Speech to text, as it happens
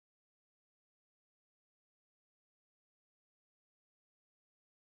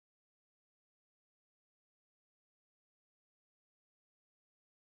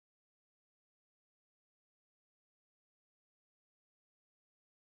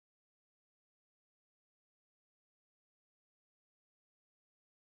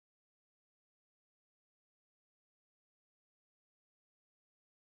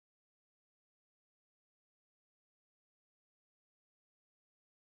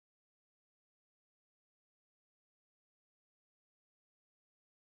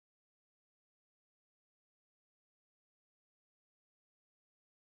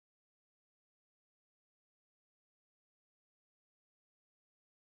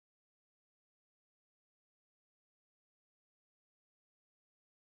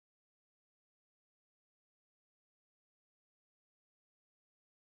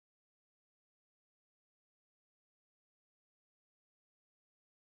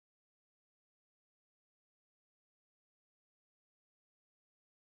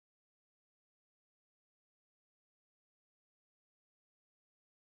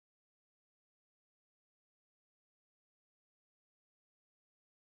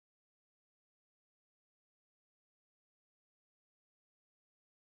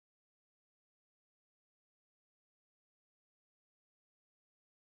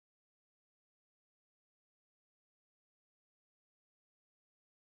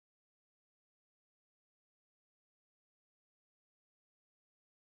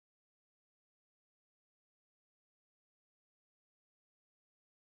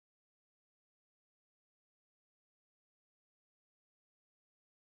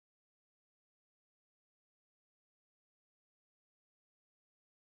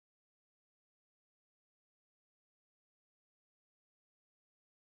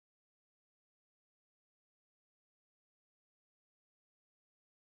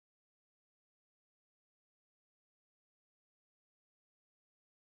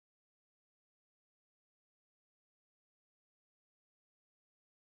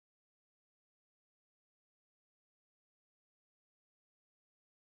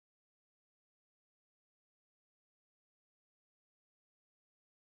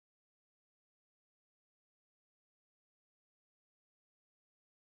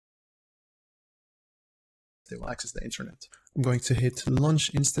they will access the internet. I'm going to hit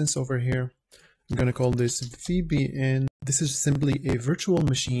launch instance over here. I'm going to call this VPN. This is simply a virtual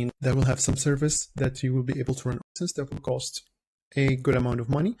machine that will have some service that you will be able to run. Since that will cost a good amount of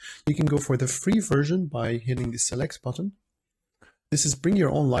money, you can go for the free version by hitting the select button. This is bring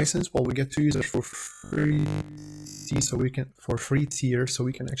your own license. Well, we get to use it for free, so we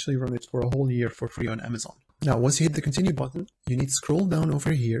can actually run it for a whole year for free on Amazon. Now, once you hit the continue button, you need to scroll down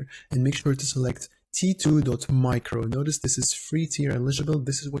over here and make sure to select T2.micro. Notice this is free tier eligible.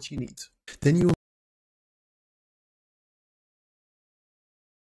 This is what you need. Then you will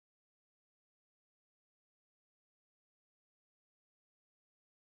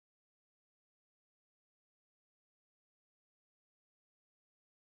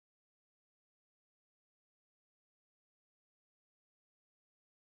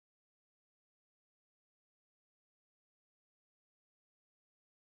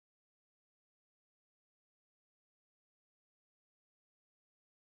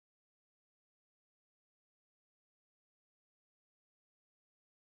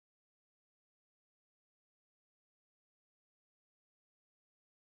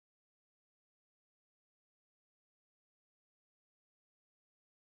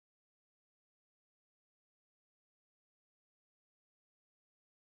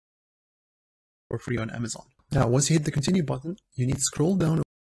for free on Amazon. Now, once you hit the continue button, you need to scroll down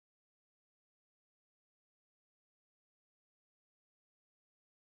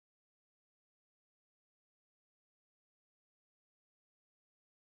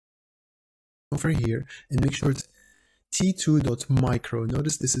over here and make sure it's T2.micro.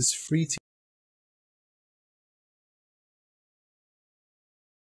 Notice this is free tier.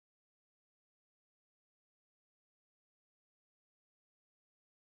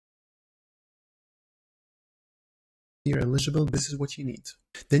 Eligible, this is what you need.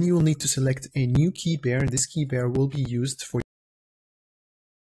 Then you will need to select a new key pair. This key pair will be used for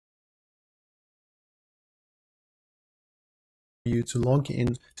you to log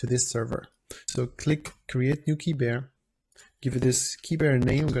in to this server. So click create new key pair, give it this key pair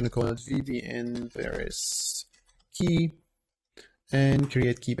name. I'm going to call it VPN Paris key, and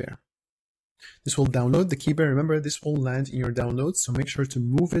create key pair. This will download the key pair. Remember, this will land in your downloads, so make sure to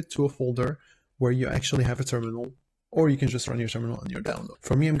move it to a folder where you actually have a terminal, or you can just run your terminal on your download.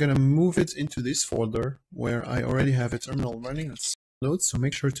 For me, I'm going to move it into this folder where I already have a terminal running. Let's download, so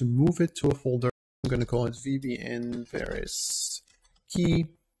make sure to move it to a folder. I'm going to call it VPN Paris key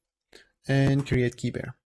and create key pair.